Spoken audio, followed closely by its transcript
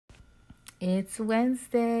It's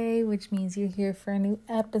Wednesday, which means you're here for a new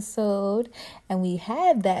episode, and we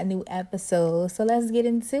have that new episode, so let's get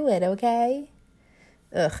into it, okay?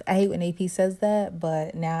 Ugh, I hate when AP says that,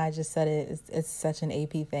 but now I just said it. It's such an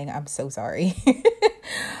AP thing. I'm so sorry.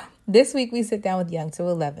 This week, we sit down with Young to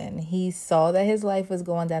 11. He saw that his life was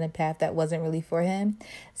going down a path that wasn't really for him,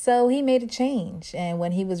 so he made a change, and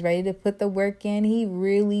when he was ready to put the work in, he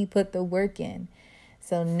really put the work in.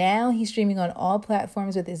 So now he's streaming on all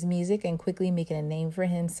platforms with his music and quickly making a name for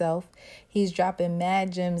himself. He's dropping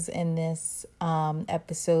mad gems in this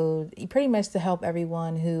episode, pretty much to help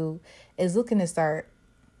everyone who is looking to start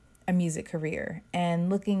a music career and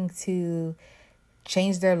looking to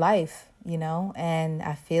change their life, you know. And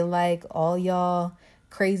I feel like all y'all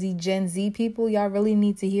crazy Gen Z people, y'all really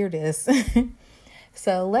need to hear this.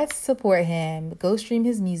 So let's support him. Go stream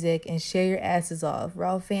his music and share your asses off.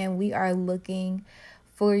 Raw fam, we are looking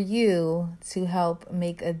for you to help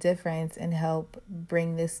make a difference and help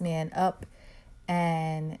bring this man up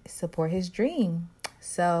and support his dream.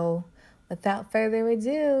 So without further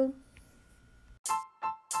ado,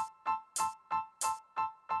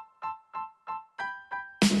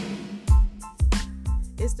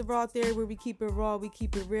 it's the Raw Theory, where we keep it raw, we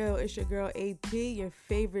keep it real. It's your girl AP, your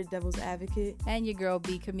favorite devil's advocate. And your girl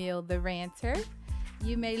B. Camille, the ranter.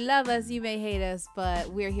 You may love us, you may hate us, but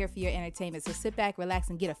we're here for your entertainment. So sit back, relax,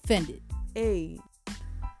 and get offended. Hey.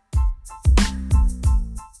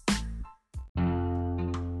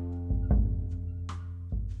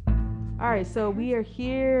 All right, so we are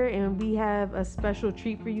here and we have a special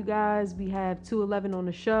treat for you guys. We have 211 on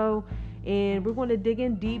the show, and we're going to dig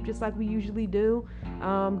in deep just like we usually do.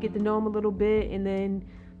 Get to know him a little bit, and then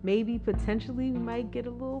maybe potentially we might get a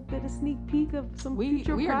little bit of sneak peek of some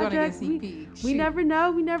future we projects. Are gonna get sneak peek. We never know.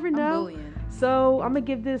 We never know. Bullying. So I'm gonna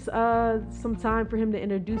give this some time for him to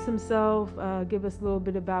introduce himself, give us a little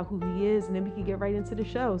bit about who he is, and then we can get right into the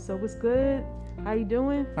show. So what's good? How you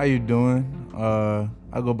doing? How you doing? I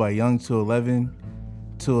go by Young 211,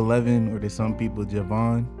 or to some people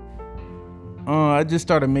Javon. I just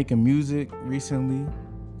started making music recently,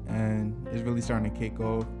 and it's really starting to kick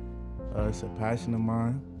off. It's a passion of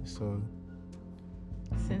mine. So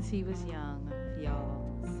Since he was young, y'all.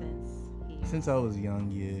 Since I was young,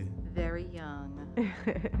 yeah. Very young.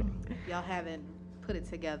 Y'all haven't put it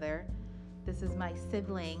together. This is my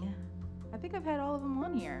sibling. I think I've had all of them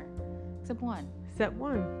on here, except one. Set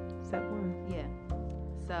one. Yeah.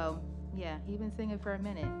 So, yeah, he's been singing for a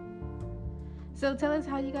minute. So tell us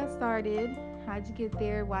how you got started. How'd you get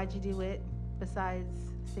there? Why'd you do it? Besides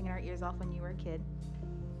singing our ears off when you were a kid.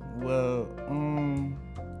 Well,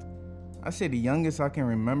 I say the youngest I can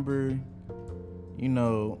remember, you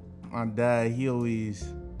know, my dad, he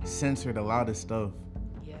always censored a lot of stuff.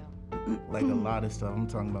 Yeah. Like a lot of stuff. I'm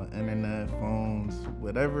talking about internet, phones,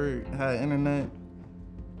 whatever had internet.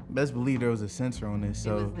 Best believe there was a censor on it.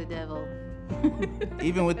 So it was the devil.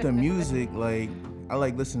 even with the music, like I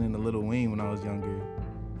like listening to Lil Wayne when I was younger.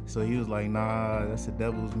 So he was like, nah, that's the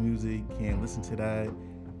devil's music. Can't listen to that.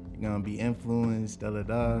 You're gonna be influenced,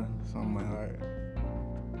 da-da-da. So I'm like, all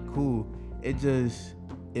right, cool.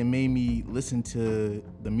 It made me listen to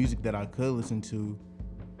the music that I could listen to,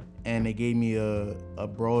 and it gave me a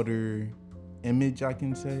broader image, I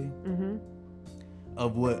can say,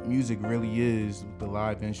 of what music really is, with the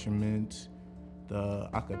live instruments, the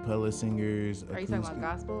a cappella singers. Are you talking about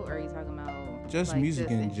gospel, or are you talking about just like, music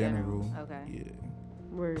just in general? Okay. Yeah.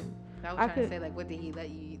 Word. I was trying to say, like, what did he let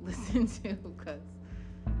you listen to? Because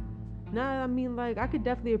Nah, I mean, like, I could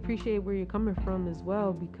definitely appreciate where you're coming from as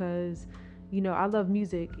well, because, you know, I love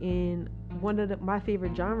music, and one of my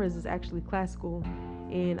favorite genres is actually classical.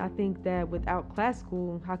 And I think that without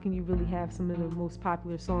classical, how can you really have some of the most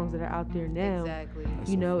popular songs that are out there now? Exactly.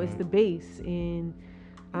 You know, it's the bass, and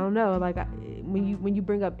I don't know, like when you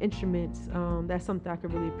bring up instruments, that's something I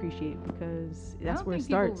could really appreciate, because that's where it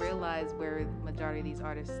starts. I don't think people realize where the majority of these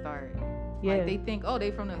artists start. Yeah. Like, they think, oh, they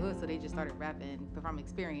from the hood, so they just started rapping, but from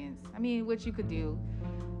experience. I mean, which you could do.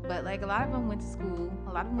 But, like, a lot of them went to school.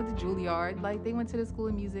 A lot of them went to Juilliard. Like, they went to the school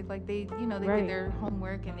of music. Like, they Right. did their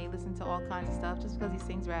homework, and they listened to all kinds of stuff. Just because he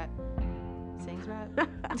sings rap. Sings rap?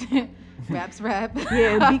 Raps rap.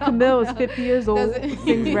 Yeah, and B. Camille is 50 years old,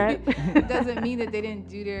 sings rap. Doesn't mean that they didn't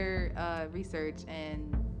do their research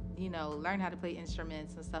and, you know, learn how to play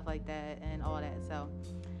instruments and stuff like that and all that. So,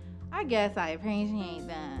 I guess I appreciate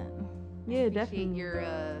that. Yeah, Appreciate definitely. your,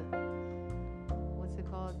 what's it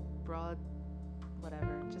called? Broad,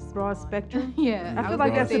 whatever. Just Broad spectrum? Yeah. I feel was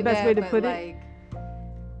like gonna that's the say best that, way to but, put it. like,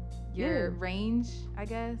 your Yeah. range, I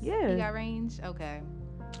guess. Yeah. You got range? Okay.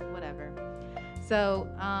 Whatever. So,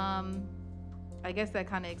 I guess that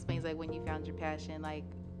kind of explains, like, when you found your passion. Like,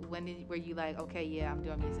 were you like, okay, yeah, I'm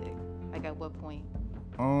doing music? Like at what point?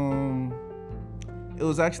 It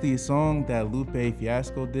was actually a song that Lupe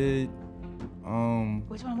Fiasco did.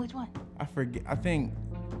 Which one? I forget. I think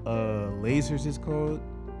Lasers is called.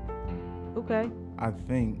 Okay. I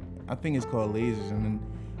think it's called Lasers, and then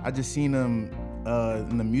I just seen him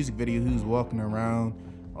in the music video. He was walking around,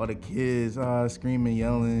 all the kids screaming,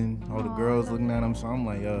 yelling, all the girls looking at him. So I'm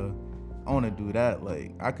like, I want to do that.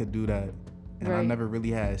 Like I could do that, and I Right. never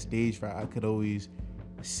really had stage fright. I could always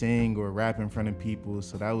sing or rap in front of people,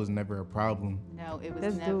 so that was never a problem. No, it was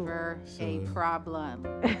That's dope. never a So- problem.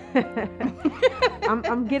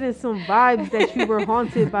 I'm getting some vibes that you were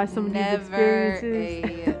haunted by some of these Never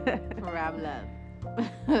experiences. a problem.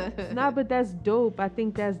 Nah, but that's dope. I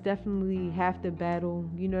think that's definitely half the battle.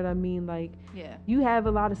 You know what I mean? Like, Yeah. you have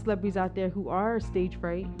a lot of celebrities out there who are stage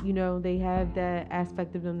fright. You know, they have that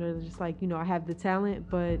aspect of them. They're just like, you know, I have the talent,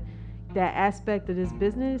 but that aspect of this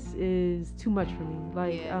business is too much for me.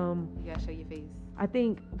 Like, Yeah. You gotta show your face. I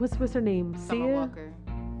think what's her name? Summer Sia. Walker.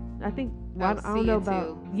 I think Oh, I don't know Sia about.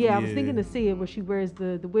 too. Yeah, I was Yeah. thinking of Sia, where she wears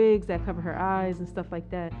the wigs that cover her eyes and stuff like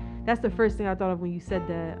that. That's the first thing I thought of when you said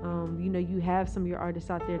that. You know, you have some of your artists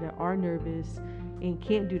out there that are nervous and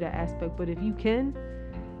can't do that aspect, but if you can,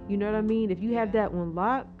 you know what I mean. If you have that on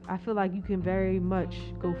lock, I feel like you can very much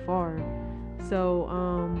go far. So,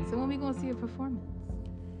 So when we gonna see a performance?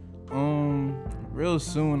 Real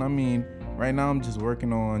soon. I mean, right now I'm just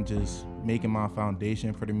working on just making my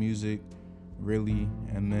foundation for the music, really,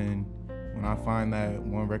 and then when I find that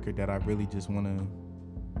one record that I really just want to,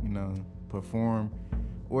 you know, perform,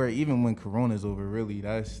 or even when Corona's over, really,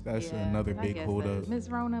 that's Yeah, another I big guess hold that- up. Miss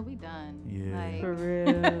Rona, we done. Yeah. for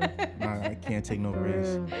real, I can't take no for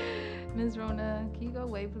risk. real. Miss Rona, can you go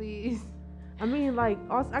away, please? I mean, like,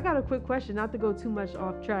 also, I got a quick question, not to go too much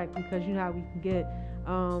off track, because you know how we can get.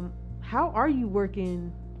 How are you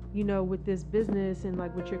working, you know, with this business and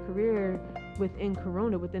like with your career within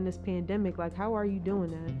Corona, within this pandemic? Like, how are you doing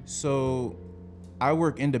that? So I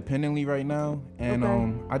work independently right now, and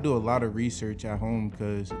Okay. I do a lot of research at home,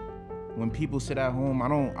 because when people sit at home, I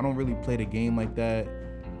don't really play the game like that.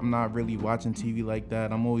 I'm not really watching TV like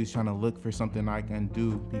that. I'm always trying to look for something I can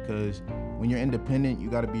do, because when you're independent, you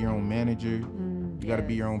got to be your own manager, you got to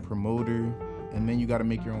be your own promoter, and then you got to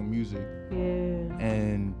make your own music. Yeah,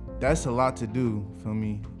 And that's a lot to do, feel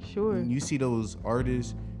me? sure. You see those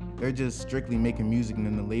artists, they're just strictly making music, and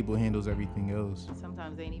then the label handles everything else.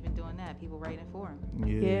 Sometimes they ain't even doing that. People writing for them.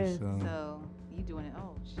 Yeah, Yeah. So you doing it?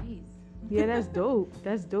 Oh, jeez. Yeah, that's dope.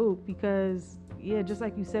 That's dope because yeah, just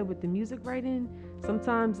like you said with the music writing,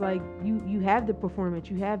 sometimes like you have the performance,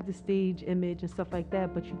 you have the stage image and stuff like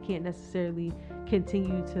that, but you can't necessarily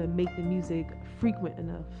continue to make the music frequent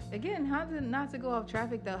enough. Again, not to go off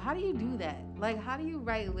traffic though, how do you do that? Like, how do you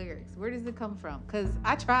write lyrics? Where does it come from? Because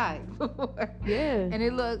I tried before. Yeah. And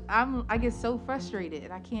I get so frustrated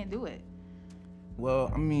and I can't do it.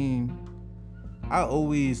 Well, I mean, I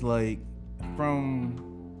always I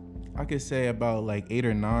could say about like 8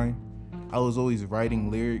 or 9, I was always writing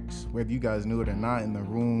lyrics, whether you guys knew it or not, in the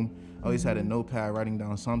room. I always had a notepad writing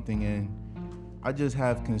down something, and I just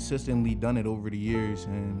have consistently done it over the years,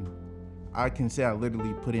 and I can say I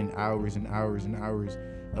literally put in hours and hours and hours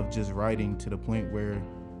of just writing, to the point where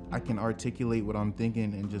I can articulate what I'm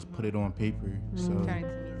thinking and just put it on paper. So Turn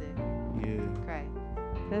it to music. yeah. Okay.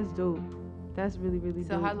 That's dope. That's really, really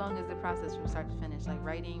So dope. how long is the process from start to finish? Like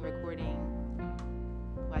writing, recording?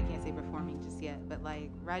 Well, I can't say performing just yet, but like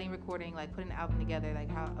writing, recording, like putting an album together, like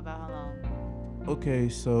about how long? Okay,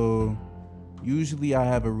 so usually I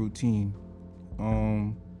have a routine.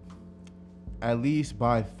 At least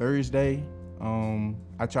by Thursday,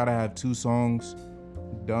 I try to have 2 songs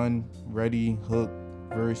done, ready, hook,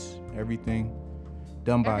 verse, everything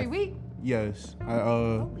done by. Every week? Yes.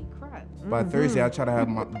 Holy crap. By Thursday, I try to have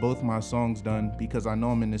both my songs done, because I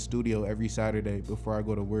know I'm in the studio every Saturday before I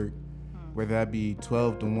go to work, whether that be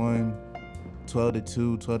 12 to 1, 12 to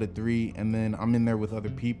 2, 12 to 3, and then I'm in there with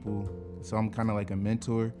other people, so I'm kind of like a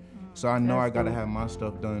mentor. So I know That's I gotta dope. have my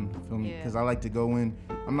stuff done, feel me? Yeah. Because I like to go in,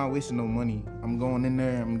 I'm not wasting no money. I'm going in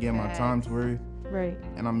there, I'm getting my Facts. time's worth, Right.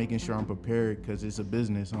 and I'm making sure I'm prepared, because it's a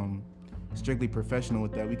business. I'm strictly professional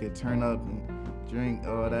with that. We could turn up and drink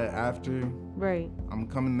all that after. Right. I'm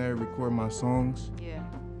coming there, record my songs. Yeah.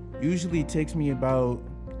 Usually takes me about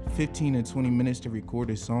 15 to 20 minutes to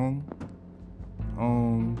record a song.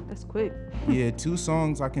 That's quick. Yeah, 2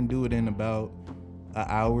 songs I can do it in about an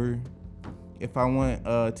hour. If I want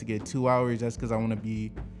to get 2 hours, that's because I want to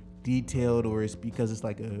be detailed, or it's because it's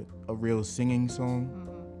like a real singing song.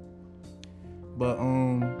 But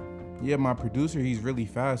yeah, my producer, he's really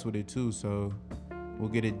fast with it too, so we'll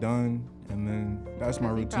get it done, and then that's my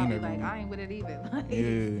He routine probably every like, week. I ain't with it either. Like,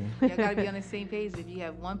 Yeah. y'all gotta be on the same page. If you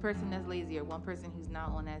have one person that's lazy or one person who's not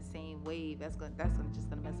on that same wave, that's just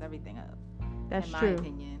gonna mess everything up. That's in true. my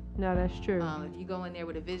opinion. No, that's true. If you go in there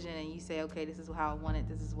with a vision and you say, okay, this is how I want it,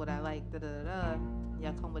 this is what I like, da da da da,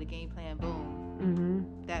 y'all come with a game plan, boom.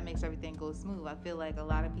 That makes everything go smooth. I feel like a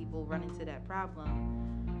lot of people run into that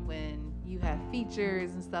problem when you have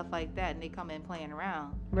features and stuff like that, and they come in playing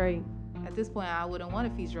around. Right. At this point, I wouldn't want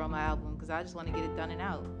a feature on my album because I just want to get it done and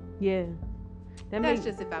out. Yeah. That's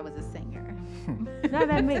just if I was a singer. No,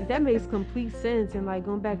 that makes complete sense. And like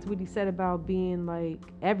going back to what he said about being like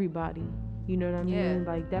everybody, you know what I mean?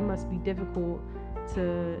 Yeah. Like that must be difficult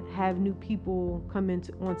to have new people come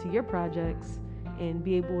onto your projects and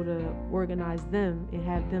be able to organize them and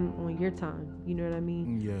have them on your time. You know what I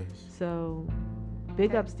mean? Yes. So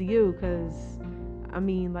big ups to you, because I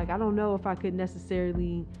mean, like, I don't know if I could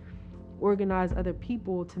necessarily organize other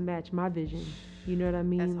people to match my vision. You know what I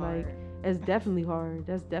mean? That's hard. Like, it's definitely hard.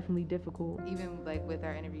 That's definitely difficult. Even like with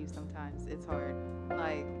our interviews, sometimes it's hard.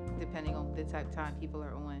 Like depending on the type of time people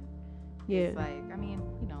are on. Yeah. It's like, I mean,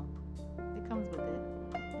 you know, it comes with it.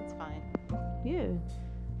 It's fine. Yeah.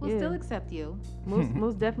 We'll still accept you.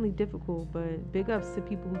 Most definitely difficult, but big ups to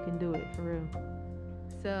people who can do it for real.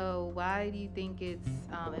 So why do you think it's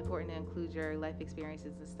important to include your life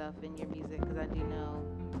experiences and stuff in your music? Because I do know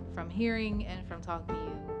from hearing and from talking to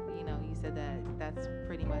you, you know, you said that that's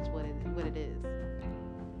pretty much what it is.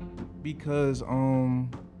 Because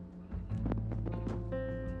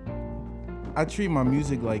I treat my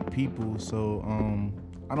music like people, so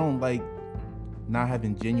I don't like not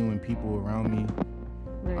having genuine people around me.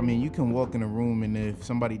 Right. I mean, you can walk in a room and if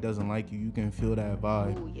somebody doesn't like you, you can feel that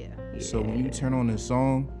vibe. Oh yeah. So when you turn on a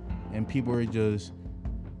song and people are just,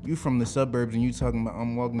 you from the suburbs and you talking about,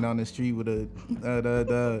 I'm walking down the street with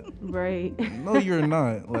a Right. No, you're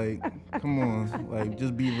not. Like, come on. Like,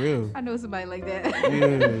 just be real. I know somebody like that.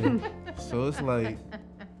 Yeah. So it's like,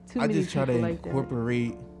 Too I many just try to people like that.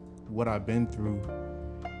 incorporate what I've been through.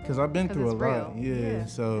 Because I've been through a it's lot. real. Yeah,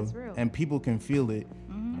 So, it's real. and people can feel it.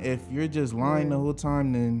 Mhm. If you're just lying the whole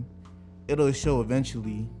time, then it'll show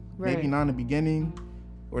eventually. Maybe Right. not in the beginning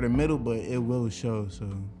or the middle, but it will show. So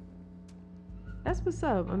That's what's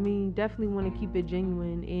up. I mean, definitely want to keep it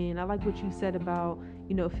genuine. And I like what you said about,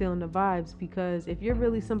 you know, feeling the vibes, because if you're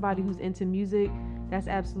really somebody who's into music, that's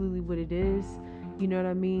absolutely what it is. You know what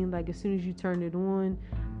I mean? Like as soon as you turn it on,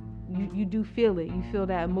 you do feel it. You feel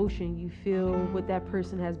that emotion. You feel what that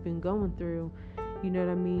person has been going through. You know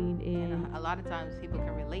what I mean? And a lot of times people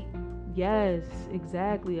can relate. Yes,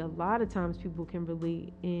 exactly. A lot of times people can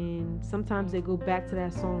relate, and sometimes they go back to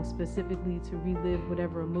that song specifically to relive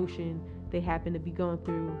whatever emotion they happen to be going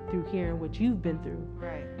through hearing what you've been through.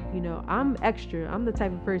 Right. You know, I'm extra. I'm the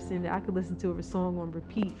type of person that I could listen to a song on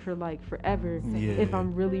repeat for like forever yeah. if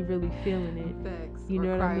I'm really, really feeling it. Facts. You or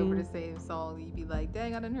know what I cry over mean? the same song. You'd be like,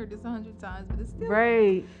 dang, I done heard this 100 times, but it's still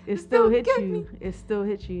Right. It It still still hits get you. me. It still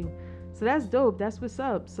hits you. So that's dope. That's what's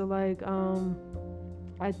up. So like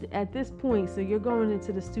at this point, so you're going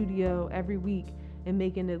into the studio every week and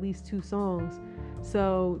making at least 2 songs.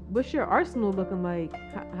 So what's your arsenal looking like?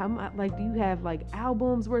 How like do you have like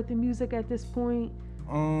albums worth of music at this point?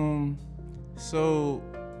 So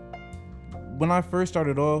when I first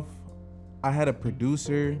started off, I had a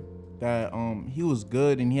producer that he was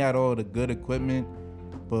good and he had all the good equipment,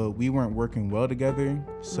 but we weren't working well together.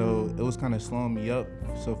 So it was kind of slowing me up.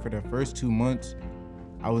 So for the first 2 months,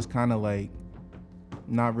 I was kind of like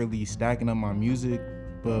not really stacking up my music.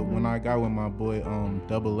 But when I got with my boy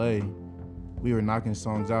Double A, we were knocking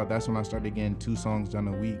songs out. That's when I started getting 2 songs done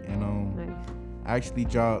a week. And Nice. I actually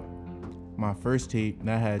dropped my first tape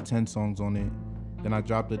that had 10 songs on it. Then I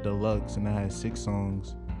dropped the deluxe and that had 6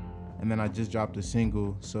 songs. And then I just dropped a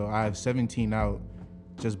single. So I have 17 out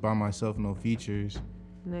just by myself, no features.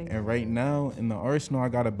 Nice. And right now in the arsenal, I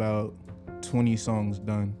got about 20 songs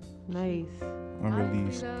done, Nice.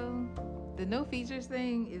 unreleased. Honestly, though, the no features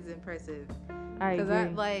thing is impressive. I Because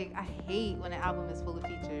agree. I hate when an album is full of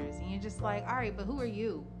features and you're just like, all right, but who are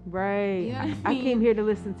you? Right. You know what I I mean? came here to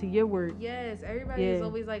listen to your work. Yes, everybody is Yeah.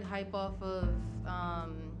 always like hype off of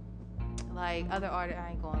like other artists.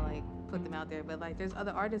 I ain't gonna like put them out there, but like there's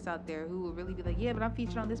other artists out there who will really be like, yeah, but I'm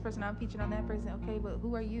featured on this person, I'm featured on that person. Okay, but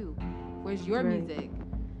who are you? Where's your Right. music?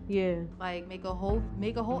 Yeah. Like make a whole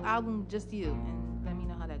album just you and let me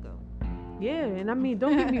know how that go. Yeah, and I mean,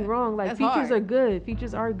 don't get me wrong. Like That's features hard. are good.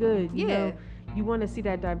 Features are good. You Yeah. know, you want to see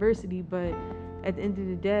that diversity, but at the end of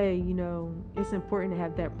the day, you know, it's important to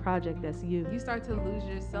have that project that's you. You start to lose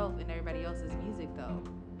yourself in everybody else's music though.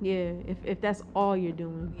 Yeah, if that's all you're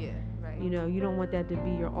doing, Yeah, right. you know, you don't want that to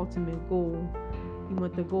be your ultimate goal. You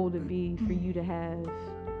want the goal to be for you to have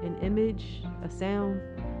an image, a sound,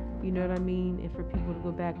 you know what I mean? And for people to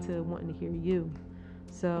go back to wanting to hear you.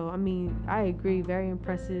 So, I mean, I agree. Very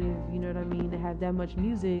impressive, you know what I mean, to have that much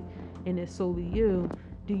music and it's solely you.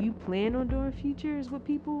 Do you plan on doing features with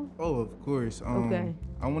people? Oh, of course. Okay.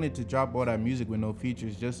 I wanted to drop all that music with no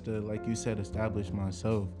features just to, like you said, establish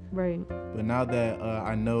myself. Right. But now that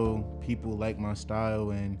I know people like my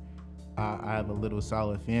style and I have a little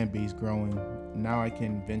solid fan base growing, now I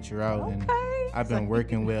can venture out. Okay. And I've been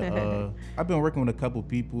working with a couple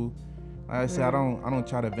people. Like I said, I don't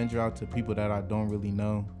try to venture out to people that I don't really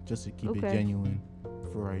know, just to keep it genuine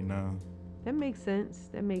for right now. That makes sense.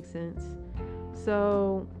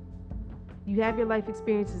 So you have your life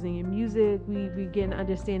experiences in your music. We get an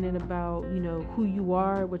understanding about, you know, who you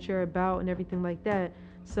are, what you're about, and everything like that.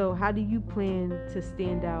 So how do you plan to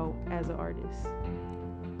stand out as an artist?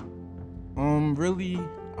 Really,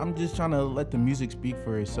 I'm just trying to let the music speak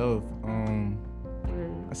for itself.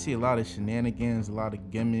 I see a lot of shenanigans, a lot of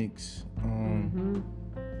gimmicks.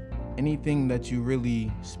 Anything that you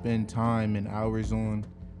really spend time and hours on,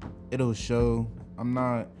 it'll show. I'm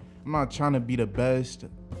not trying to be the best.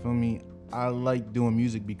 Feel me? I like doing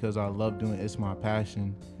music because I love doing it. It's my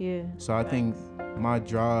passion. Yeah. So I think my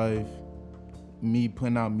drive, me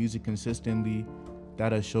putting out music consistently,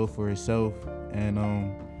 that'll show for itself. And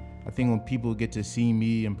I think when people get to see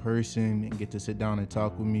me in person and get to sit down and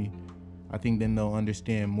talk with me, I think then they'll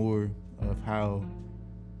understand more of how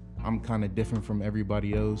I'm kind of different from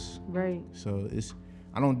everybody else. Right. So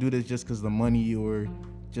I don't do this just because of the money or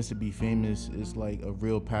just to be famous. It's like a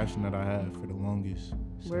real passion that I have for the longest.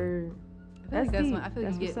 So. Word. I feel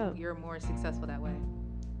That's you're more successful that way.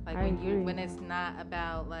 Like I agree. when it's not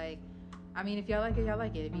about like, I mean, if y'all like it, y'all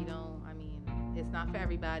like it. If you don't, I mean, it's not for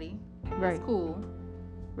everybody. Right. It's cool.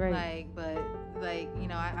 Right. Like, but like, you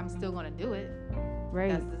know, I'm still gonna do it.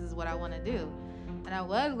 Right. This is what I want to do. And I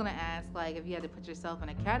was gonna ask, like, if you had to put yourself in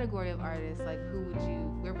a category of artists, like,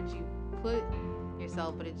 where would you put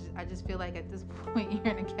yourself? But I just feel like at this point you're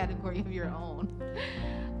in a category of your own.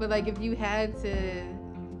 But like, if you had to,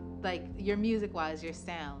 like, your music-wise, your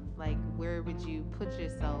sound, like, where would you put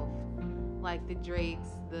yourself? Like the Drakes,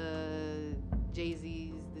 the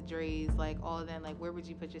Jay-Z's, the Dre's, like all of them. Like, where would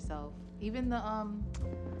you put yourself? Even the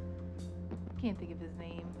can't think of his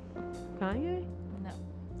name. Kanye? No,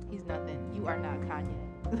 he's nothing. You are not Kanye.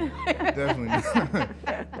 Definitely not.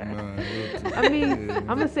 I mean, I'm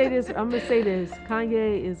gonna say this.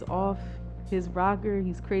 Kanye is off his rocker.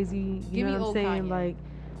 He's crazy. You know what I'm saying? Kanye. Like,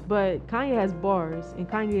 but Kanye has bars, and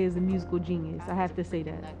Kanye is a musical genius. I have to say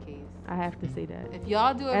that. I have to say that. If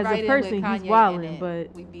y'all do it As right a person, in with Kanye he's wilding, in it,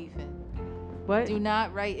 but we beefing. What? Do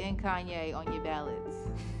not write in Kanye on your ballots.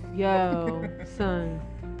 Yo, son.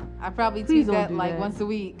 I probably Please tweet don't that do like that. once a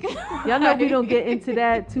week. Y'all know we don't get into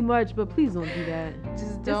that too much, but please don't do that.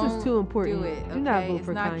 Just This don't is too important. do it. Okay? Do not vote it's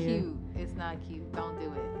for not Kanye. cute. It's not cute. Don't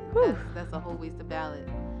do it. Whew. That's a whole waste of ballot.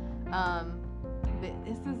 But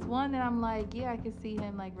this is one that I'm like, yeah, I could see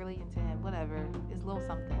him like relating to him. Whatever. It's a little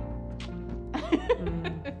something.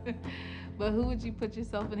 But who would you put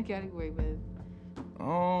yourself in a category with?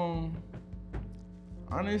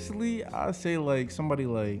 Honestly, I'd say like somebody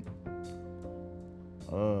like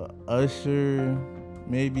Usher,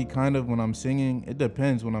 maybe kind of when I'm singing. It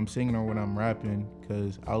depends when I'm singing or when I'm rapping,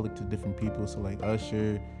 because I look to different people. So like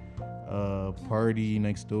Usher, Party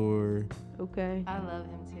Next Door. Okay. I love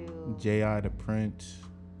him too. J.I. the Prince.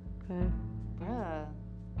 Okay. Bruh,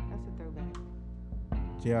 that's a throwback.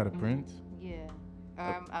 J.I. the Prince? Yeah.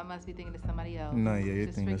 Or I must be thinking of somebody else. No, yeah, you're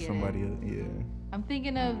Just thinking of forget somebody it. else. Yeah. I'm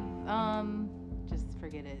thinking of just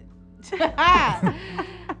forget it.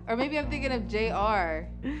 Or maybe I'm thinking of JR.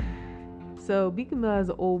 So Beacon Mill has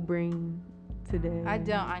an old brain today. I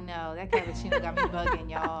know. That cappuccino got me bugging,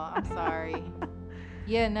 y'all. I'm sorry.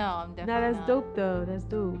 Yeah, no, I'm definitely Nah, that's not. dope though. That's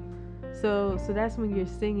dope. So that's when you're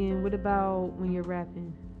singing. What about when you're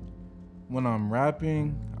rapping? When I'm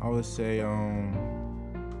rapping, I would say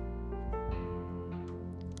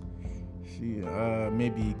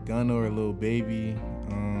maybe Gunna or Lil Baby.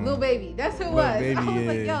 Lil Baby, that's who it Lil was. Baby, I was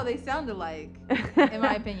like, yeah. yo, they sound alike. In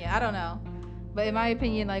my opinion, I don't know, but in my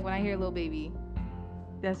opinion, like when I hear Lil Baby,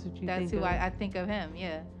 That's what you that's think who of. I think of him.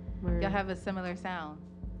 Yeah, Word. y'all have a similar sound.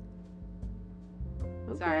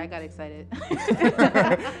 Okay. Sorry, I got excited.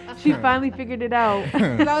 She finally figured it out.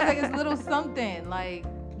 Cause I was like, it's a little something. Like,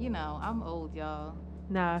 you know, I'm old, y'all.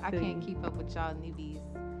 Nah, I feel can't you. keep up with y'all newbies.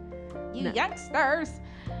 You Nah. youngsters.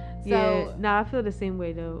 Yeah, So nah, I feel the same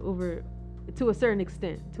way though. To a certain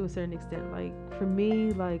extent. Like for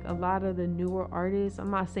me, like a lot of the newer artists,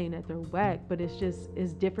 I'm not saying that they're whack, but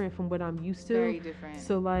it's different from what I'm used to. very different.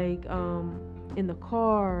 So like in the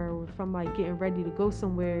car, or if I'm like getting ready to go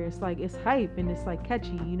somewhere, it's like it's hype and it's like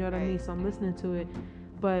catchy, you know what I mean? So I'm listening to it.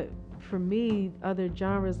 But for me, other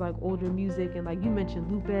genres like older music, and like you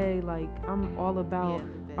mentioned Lupe, like I'm all about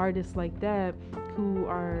artists like that who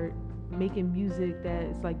are making music that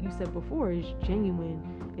is, like you said before, is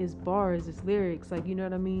genuine, is bars, is lyrics, like, you know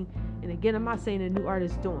what I mean? And again, I'm not saying that new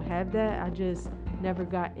artists don't have that, I just never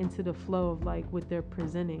got into the flow of like what they're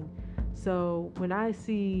presenting. So when I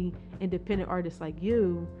see independent artists like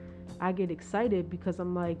you, I get excited because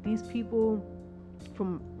I'm like, these people,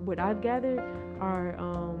 from what I've gathered, are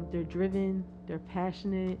they're driven, they're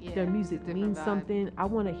passionate, their music means something. I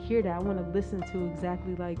want to hear that. I want to listen to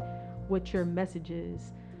exactly like what your message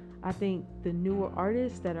is. I think the newer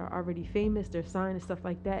artists that are already famous, they're signed and stuff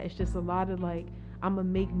like that, it's just a lot of like, I'm gonna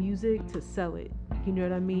make music to sell it, you know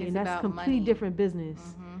what I mean? And that's completely different business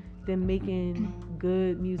than making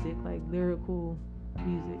good music, like lyrical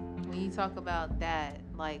music. When you talk about that,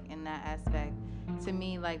 like in that aspect, to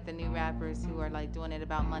me, like the new rappers who are like doing it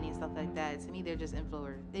about money and stuff like that, to me they're just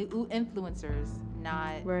influencers,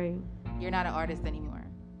 not you're not an artist anymore.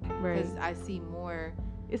 Because I see more,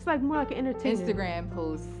 it's like more like an entertainer Instagram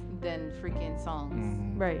posts than freaking songs.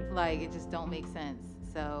 Like it just don't make sense.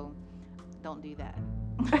 So don't do that.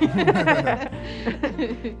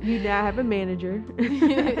 You now have a manager.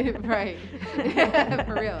 Right.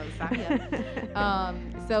 For real. Sign me up.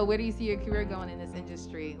 So where do you see your career going in this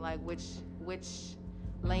industry? Like which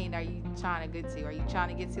lane are you trying to get to? Are you trying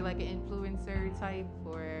to get to like an influencer type,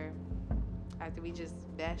 or after we just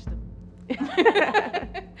bashed them?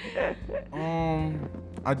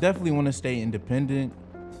 I definitely want to stay independent,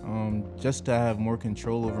 just to have more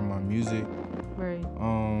control over my music.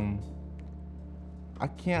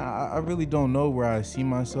 I really don't know where I see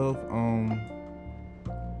myself.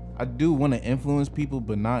 I do want to influence people,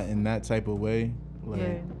 but not in that type of way.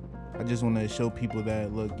 Like, I just want to show people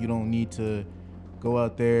that, look, you don't need to go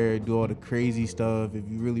out there, do all the crazy stuff. If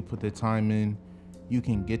you really put the time in, you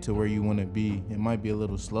can get to where you want to be. It might be a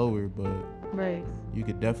little slower, but you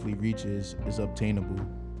could definitely reach it. It's obtainable.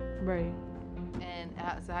 And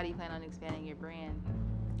so how do you plan on expanding your brand?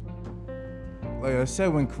 Like I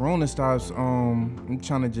said, when Corona stops, I'm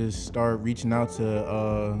trying to just start reaching out to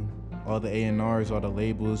all the A&Rs, all the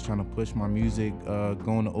labels, trying to push my music,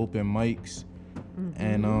 going to open mics,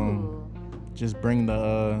 and just bring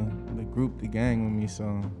the group, the gang with me.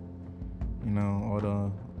 So, you know,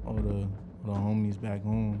 all the homies back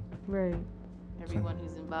home. Everyone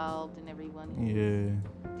who's involved and everyone who's...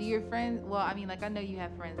 Do your friends, well, I mean, like, I know you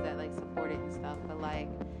have friends that, like, support it and stuff, but, like,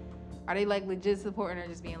 are they, like, legit supporting or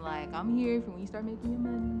just being like, I'm here for when you start making your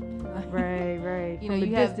money? Like, you know,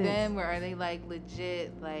 you have them, or are they, like,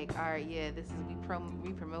 legit, like, all right, yeah, this is, we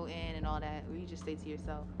promoting and all that, or you just stay to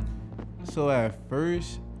yourself? So at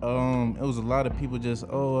first, it was a lot of people just,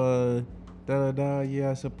 yeah,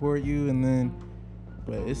 I support you, and then,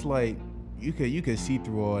 but it's like, you could see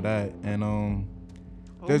through all that, and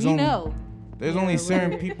there's only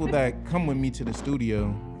certain people that come with me to the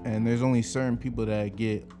studio, and there's only certain people that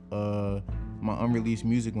get my unreleased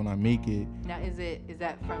music when I make it. Now, is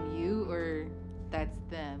that from you, or that's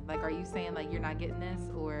them? Like, are you saying like you're not getting this,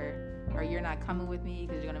 or you're not coming with me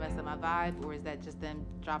because you're gonna mess up my vibe, or is that just them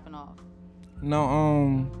dropping off?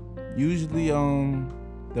 No, usually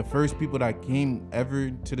the first people that came ever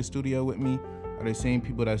to the studio with me are the same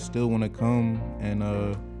people that still want to come, and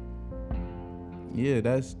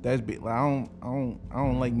that's big. Like, I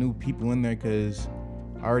don't like new people in there, because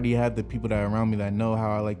I already have the people that are around me that know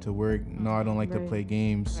how I like to work, know I don't like to play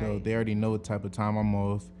games, so they already know what type of time I'm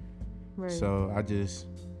off. So I just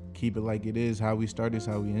keep it like it is. How we started is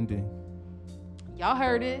how we ended. Y'all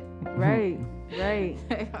heard it. Right. I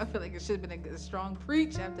feel like it should have been a strong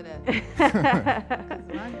preach after that.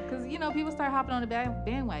 Because, you know, people start hopping on the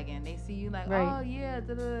bandwagon. They see you like, oh, yeah,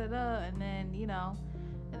 da-da-da-da. And then, you know,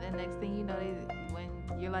 and then next thing you know, when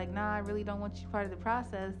you're like, nah, I really don't want you part of the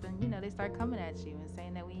process, then, you know, they start coming at you and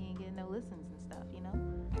saying that we ain't getting no listens and stuff, you know?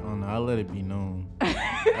 Oh, no, I let it be known.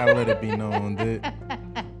 I let it be known that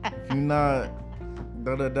if you're not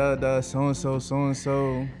da-da-da-da,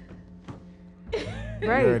 so-and-so, you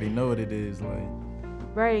already know what it is, like.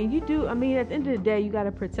 And you do, I mean, at the end of the day, you got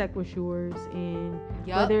to protect what's yours, and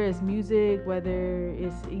whether it's music, whether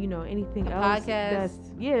it's, you know, anything else. A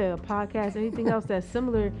podcast, anything else that's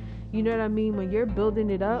similar, you know what I mean? When you're building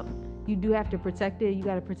it up, you do have to protect it. You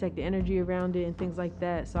got to protect the energy around it and things like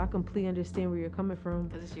that. So I completely understand where you're coming from.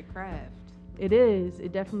 Because it's your craft. It is.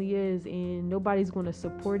 It definitely is. And nobody's going to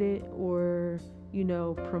support it or, you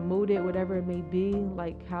know, promote it, whatever it may be,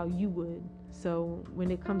 like how you would. So when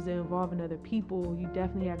it comes to involving other people, you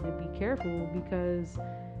definitely have to be careful, because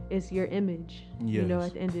it's your image, you know, Yes.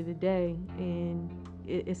 at the end of the day, and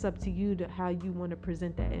it's up to you to how you want to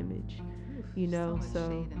present that image, you know. much So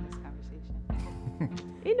shade in this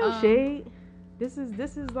conversation. ain't no shade. This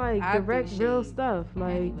is like I direct, threw real shade. stuff.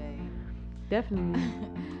 Like Anyway. definitely.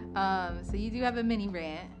 So you do have a mini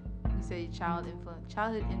rant. You said your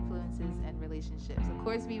childhood influences and relationships. Of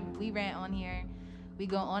course, we rant on here. We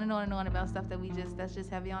go on and on and on about stuff that's just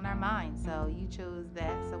heavy on our mind. So you chose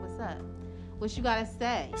that. So what's up? What you gotta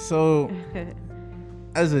say? So,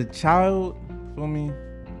 as a child, feel me,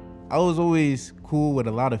 I was always cool with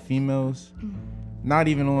a lot of females. Not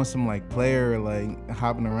even on some like player or like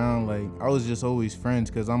hopping around. Like I was just always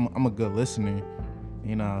friends because I'm a good listener.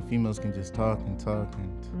 You know, females can just talk and talk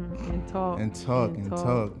and talk and talk and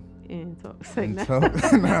talk and talk. Say and no. talk.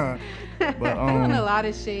 Nah, but Throwing a lot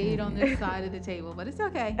of shade on this side of the table, but it's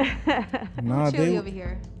okay. nah, Chilly over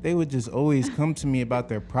here. they would just always come to me about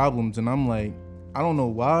their problems, and I'm like, I don't know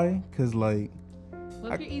why, cause like,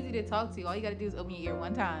 Well, if you're easy to talk to, all you gotta do is open your ear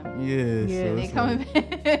one time. yeah, Yeah. so And they it's coming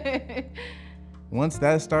like, back. once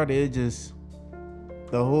that started, it just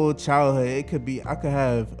the whole childhood. I could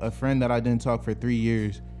have a friend that I didn't talk for 3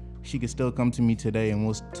 years. She could still come to me today, and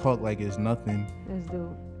we'll talk like it's nothing. That's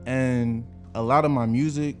dope. And a lot of my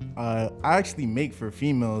music, I actually make for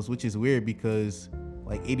females, which is weird because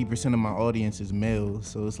like 80% of my audience is male.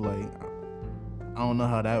 So it's like, I don't know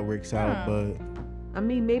how that works out, but I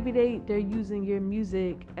mean, maybe they're using your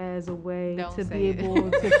music as a way Don't to say be it. able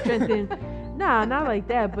to strengthen. Nah, not like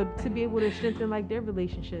that, but to be able to strengthen like their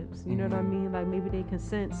relationships. You know what I mean? Like maybe they can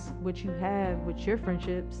sense what you have with your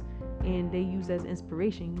friendships, and they use as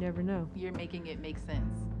inspiration. You never know. You're making it make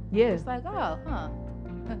sense. Yeah. It's like, oh, huh.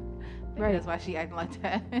 Maybe Right. that's why she acting like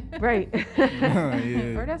that. Right. Or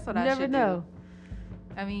yeah. that's what You I never should know.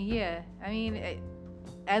 do. I mean, yeah. I mean,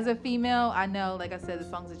 as a female, I know, like I said, the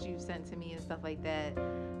songs that you sent to me and stuff like that.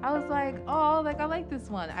 I was like, oh, like I like this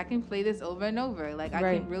one. I can play this over and over. Like I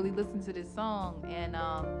Right. can really listen to this song. And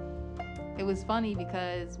it was funny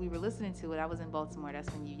because we were listening to it. I was in Baltimore. That's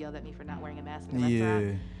when you yelled at me for not wearing a mask in the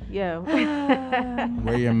restaurant. Yeah.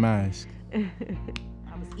 Wear your mask.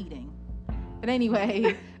 I was eating. But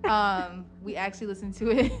anyway, we actually listened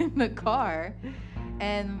to it in the car.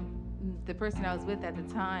 And the person I was with at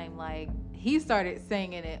the time, like, he started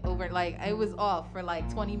singing it over, like, it was off for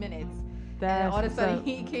like 20 minutes. That's And all of a what's sudden, up.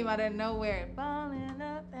 he came out of nowhere, falling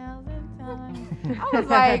 1,000 times. I was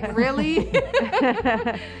like, really?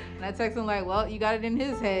 And I texted him like, well, you got it in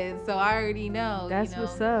his head, so I already know. That's you know?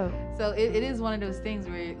 what's up. So it is one of those things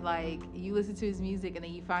where like you listen to his music and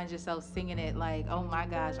then you find yourself singing it like, oh my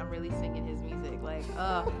gosh, I'm really singing his music. Like,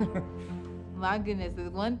 oh my goodness. The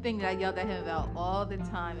one thing that I yelled at him about all the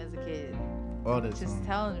time as a kid, All the just time.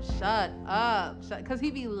 telling him, shut up, because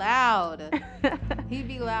he'd be loud. He'd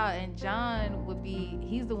be loud, and John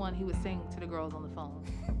he's the one who would sing to the girls on the phone.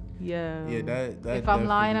 Yeah. Yeah, that If I'm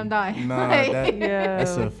lying, I'm dying. Nah, Like- Yeah.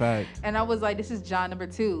 that's a fact. And I was like, this is John number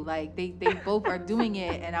 2. Like they both are doing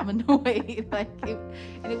it, and I'm annoyed.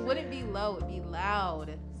 And it wouldn't be low, it'd be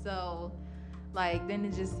loud. So, like, then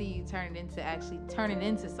to just see you turn it into actually turning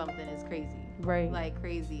into something is crazy. Right. Like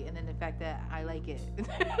crazy. And then the fact that I like it.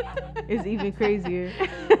 It's even crazier.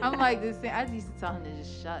 I'm like this thing. I used to tell him to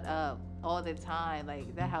just shut up all the time.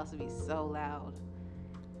 Like that house would be so loud.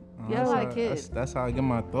 Yeah, That's a lot of how- kids. That's how I get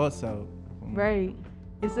my thoughts out. Right.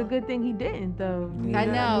 It's a good thing he didn't, though. You I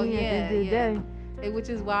what know, mean? At the end of the yeah. day. Which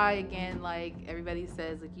is why, again, like everybody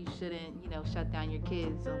says, like you shouldn't, shut down your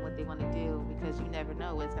kids on what they want to do because you never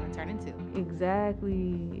know what it's going to turn into.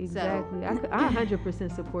 Exactly. I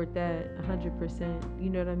 100% support that. 100%. You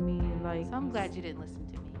know what I mean? Like. So I'm glad you didn't listen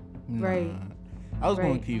to me. Nah. Right. I was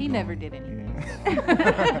gonna Right. keep. He going. never did anything.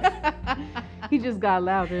 Yeah. He just got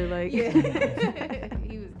louder. Like. Yeah.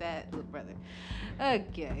 He was that little brother.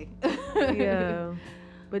 Okay. Yeah.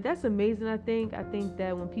 But that's amazing. I think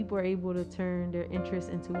that when people are able to turn their interest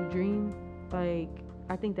into a dream, like,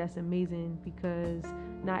 I think that's amazing because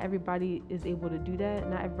not everybody is able to do that.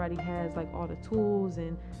 Not everybody has like all the tools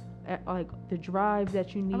and like the drive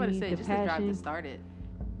that you need, I'm about to say, the just the drive passion. to start it.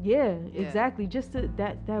 Yeah, Yeah. exactly. Just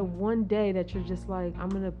that one day that you're just like, I'm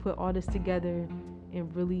gonna put all this together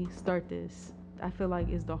and really start this. I feel like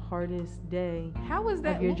is the hardest day. How was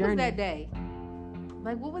that? Of your What journey. was that day?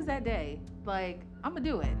 Like, what was that day? Like, I'm going to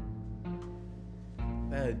do it.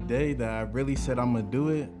 That day that I really said I'm gonna do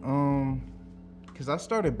it, cause I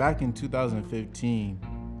started back in 2015,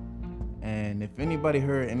 and if anybody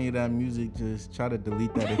heard any of that music, just try to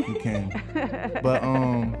delete that if you can. But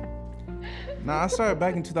I started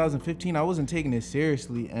back in 2015. I wasn't taking it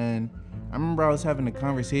seriously, and I remember I was having a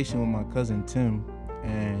conversation with my cousin Tim,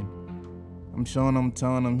 and I'm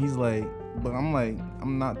telling him, he's like, but I'm like,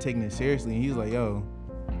 I'm not taking it seriously. And he's like, yo,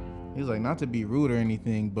 he's like, not to be rude or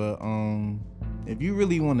anything, but if you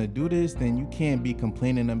really want to do this, then you can't be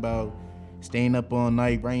complaining about staying up all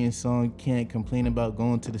night writing songs. You can't complain about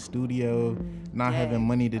going to the studio, not having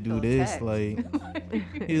money to do this. Like,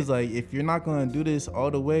 he was like, if you're not gonna do this all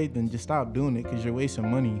the way, then just stop doing it, because you're wasting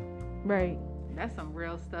money. Right. That's some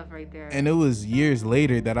real stuff right there. And it was years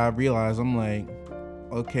later that I realized, I'm like,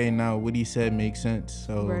 okay, now what he said makes sense.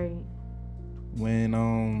 So Right. when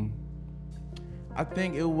I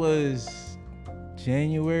think it was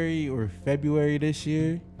January or February this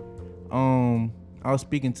year, I was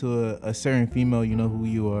speaking to a certain female, you know who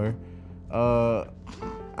you are.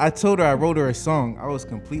 I told her I wrote her a song. I was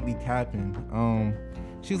completely capping.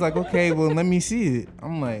 She was like, okay, well, let me see it.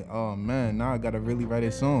 I'm like, oh man, now I gotta really write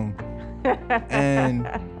a song. And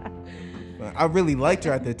I really liked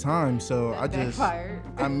her at the time, so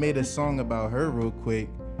I made a song about her real quick,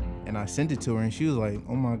 and I sent it to her, and she was like,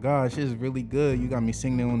 oh my gosh, this is really good. You got me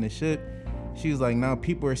singing it on the ship. She was like, now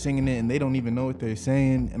people are singing it and they don't even know what they're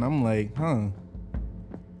saying. And I'm like, huh.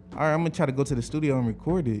 All right, I'm gonna try to go to the studio and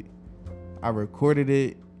record it. I recorded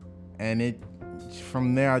it, and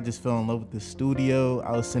from there I just fell in love with the studio.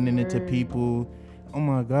 I was sending it to people. Oh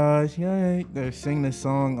my gosh, yeah, they're singing the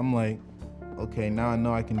song. I'm like, okay, now I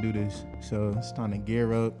know I can do this. So it's time to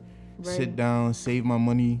gear up, sit down, save my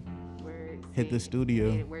money, hit the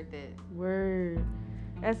studio. Yeah, worth it. Word.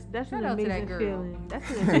 That's Shout an out to that amazing girl. feeling.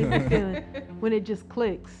 That's an amazing feeling when it just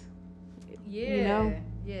clicks. Yeah. You know?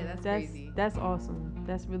 Yeah, that's crazy. That's awesome.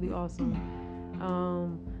 That's really awesome.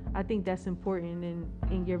 I think that's important,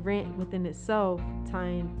 and your rant within itself,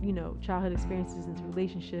 tying, you know, childhood experiences into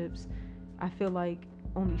relationships, I feel like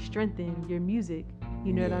only strengthen your music.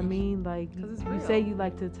 You know what I mean? Like, 'Cause it's you real. say you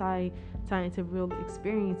like to tie into real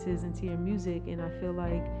experiences into your music, and I feel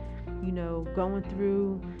like, you know, going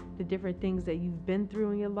through the different things that you've been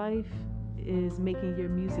through in your life is making your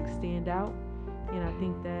music stand out. And I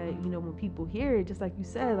think that, you know, when people hear it, just like you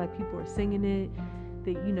said, like people are singing it,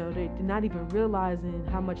 they, you know, they're not even realizing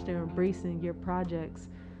how much they're embracing your projects.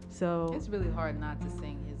 So It's really hard not to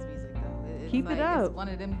sing his music though. It's Keep it like, up. It's one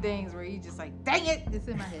of them things where you just like, dang it, it's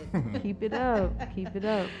in my head. keep it up. Keep it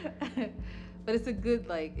up. But it's a good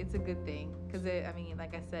thing, because I mean,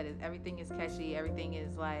 like I said, everything is catchy. Everything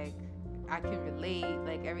is like, I can relate.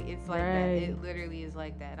 Like it's like that. Right. It literally is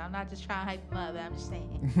like that. I'm not just trying to hype them up. I'm just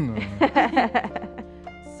saying. No.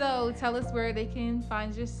 So tell us where they can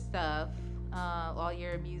find your stuff, all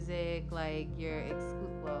your music, like your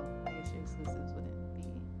well, I guess your exclusives wouldn't be.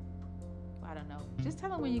 I don't know. Just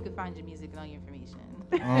tell them where you can find your music and all your information.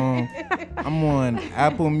 I'm on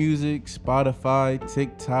Apple Music, Spotify,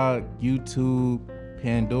 TikTok, YouTube,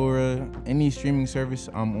 Pandora, any streaming service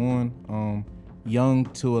I'm on. Young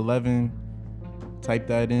to 11, type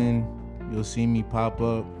that in, you'll see me pop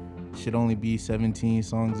up. Should only be 17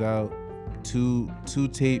 songs out, two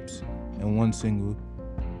tapes and one single.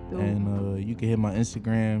 Dope. And you can hit my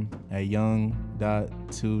Instagram at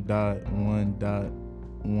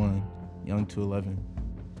young.2.1.1, young to 11.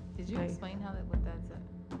 Did you Nice. explain what that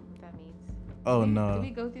means? Oh, Did no.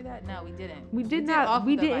 we go through that? No, we didn't. We did did not. off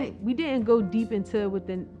We the didn't. mic. We didn't go deep into what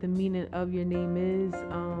the meaning of your name is.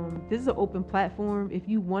 This is an open platform. If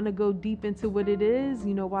you want to go deep into what it is,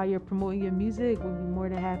 you know, while you're promoting your music, we'll be more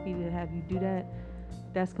than happy to have you do that.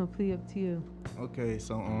 That's completely up to you. Okay,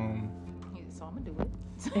 so So I'm gonna do it.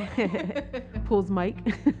 Pulls mic.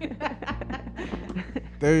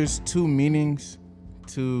 there's two meanings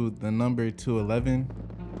to the number 211.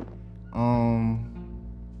 All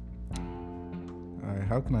right,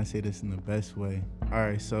 how can I say this in the best way? All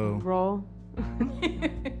right, so Raw.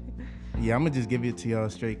 yeah, I'm gonna just give it to y'all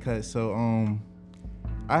straight cut. So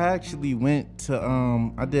I actually went to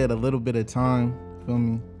I did a little bit of time, feel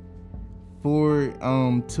me, for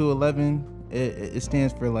 211. It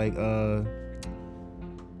stands for like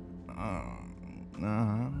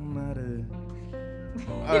I'm not a.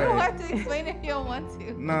 You don't have to explain it if you don't want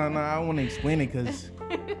to. No, I want to explain it because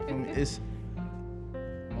it's.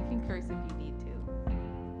 You can curse if you need to.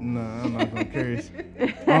 No, I'm not gonna curse.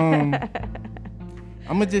 I'm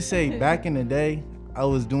gonna just say, back in the day, I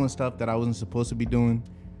was doing stuff that I wasn't supposed to be doing,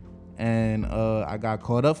 and I got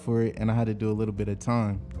caught up for it, and I had to do a little bit of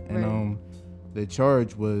time. And Right. The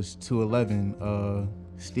charge was 211,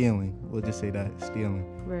 stealing. We'll just say that, stealing.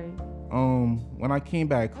 Right. When I came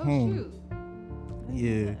back home. Shoot.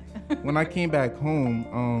 Yeah. When I came back home,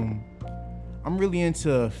 I'm really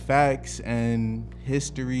into facts and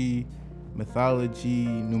history, mythology,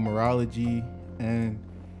 numerology, and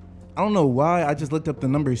I don't know why, I just looked up the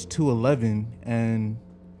numbers 211, and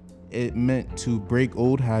it meant to break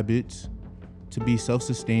old habits, to be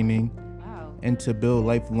self-sustaining, and to build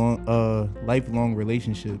lifelong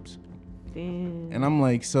relationships. Damn. And I'm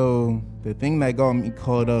like, so the thing that got me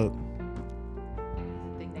caught up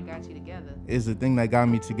is the thing that got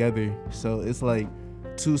me together. So it's like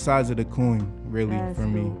two sides of the coin, really, for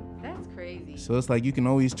me. That's crazy. So it's like you can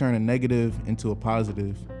always turn a negative into a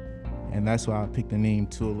positive. And that's why I picked the name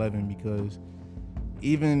 211, because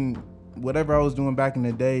even whatever I was doing back in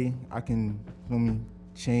the day, I can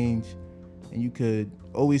change, and you could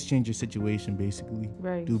always change your situation, basically.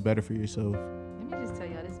 Right. Do better for yourself. Let me just tell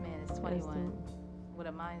y'all, this man is 21 with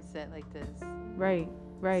a mindset like this. Right.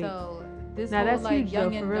 So this now, whole that's like huge,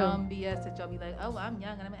 young though, and for real. dumb BS that y'all be like, oh, I'm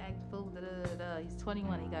young and I'm gonna act a fool. He's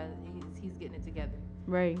 21. He's getting it together.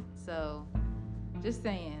 Right. So, just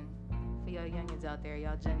saying, for y'all youngins out there,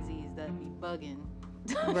 y'all Gen Zs that be bugging.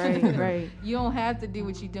 Right. You don't have to do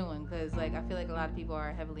what you're doing, because like I feel like a lot of people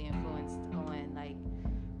are heavily influenced on like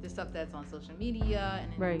the stuff that's on social media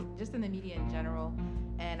and just in the media in general.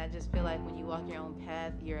 And I just feel like when you walk your own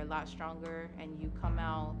path, you're a lot stronger, and you come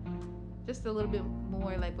out just a little bit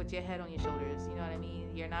more like with your head on your shoulders. You know what I mean?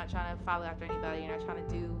 You're not trying to follow after anybody. You're not trying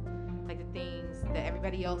to do like the things that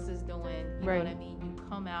everybody else is doing. You know what I mean? You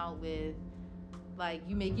come out with like,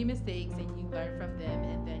 you make your mistakes and you learn from them,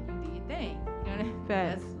 and then you do your thing. You know what I mean?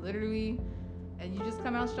 Facts. That's literally, and you just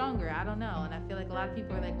come out stronger. I don't know. And I feel like a lot of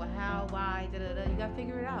people are like, well, how, why, da-da-da. You gotta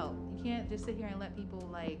figure it out. You can't just sit here and let people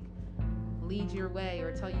like lead your way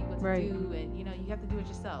or tell you what to do. And you know, you have to do it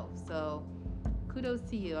yourself. So kudos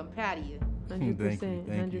to you. I'm proud of you. 100%.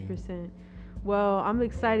 100%. Well, I'm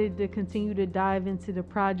excited to continue to dive into the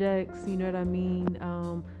projects. You know what I mean?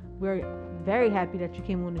 We're very happy that you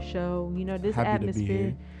came on the show. You know, this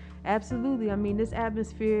atmosphere. Absolutely. I mean, this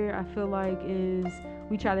atmosphere, I feel like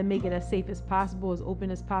we try to make it as safe as possible, as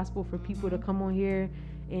open as possible for people to come on here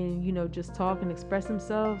and, you know, just talk and express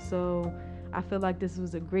themselves. So I feel like this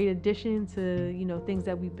was a great addition to, you know, things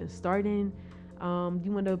that we've been starting.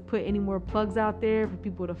 You want to put any more plugs out there for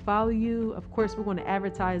people to follow you? Of course, we're going to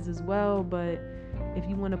advertise as well, but if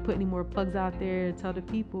you want to put any more plugs out there, tell the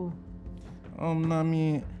people. I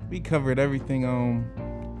mean, we covered everything.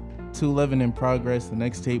 211 in progress. The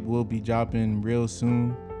next tape will be dropping real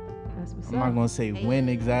soon. That's what's I'm not gonna say when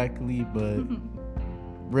exactly, but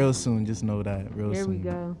real soon. Just know that real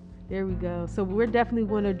soon. There we go. So we're definitely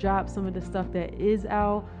going to drop some of the stuff that is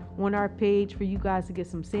out on our page for you guys to get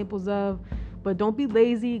some samples of. But don't be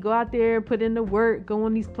lazy. Go out there, put in the work, go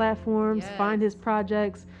on these platforms, find his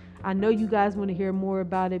projects. I know you guys want to hear more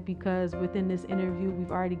about it, because within this interview,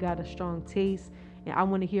 we've already got a strong taste, and I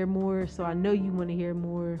want to hear more. So I know you want to hear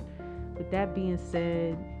more. With that being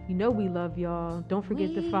said, you know we love y'all. Don't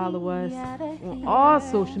forget to follow us on all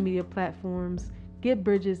social media platforms. Get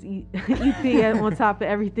Bridges EP on top of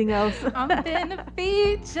everything else. I'm in the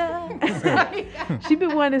feature. She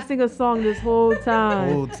been wanting to sing a song this whole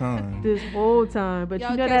time. This whole time. But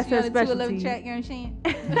y'all, you know that's her specialty. Chat, you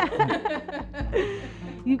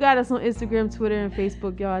You got us on Instagram, Twitter, and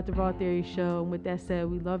Facebook, y'all, at The Raw Theory Show. And with that said,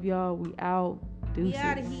 we love y'all. We out. Deuces. We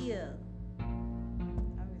out of here.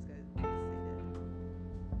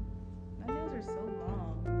 My nails are so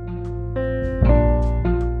long.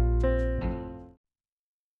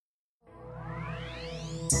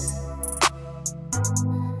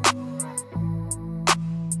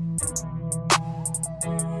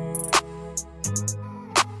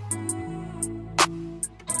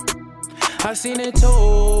 I seen it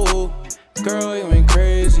too, girl, you ain't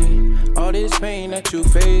crazy. All this pain that you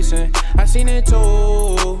facing, I seen it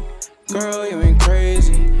too, girl, you ain't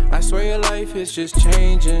crazy. I swear your life is just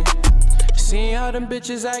changing. Seeing how them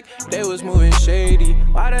bitches act, they was moving shady.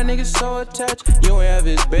 Why that nigga so attached, you ain't have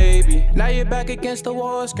his baby. Now you're back against the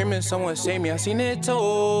wall, screaming someone save me. I seen it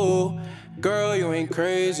too, girl, you ain't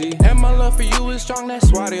crazy. And my love for you is strong,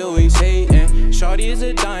 that's why they always hating. Shorty is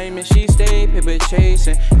a diamond, she stay paper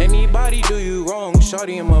chasing. Anybody do you wrong,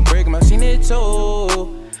 shorty, I'ma break 'em. I seen it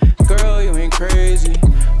too, girl, you ain't crazy.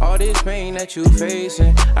 All this pain that you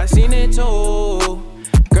facing, I seen it too,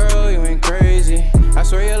 girl, you ain't crazy. I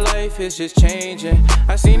swear your life is just changing.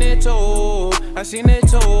 I seen it too, I seen it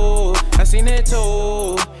too, I seen it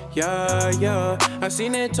too. Yeah, yeah, I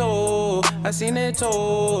seen it too, I seen it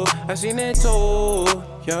too, I seen it too.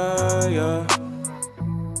 Yeah, yeah,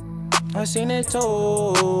 I seen it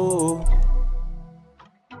too.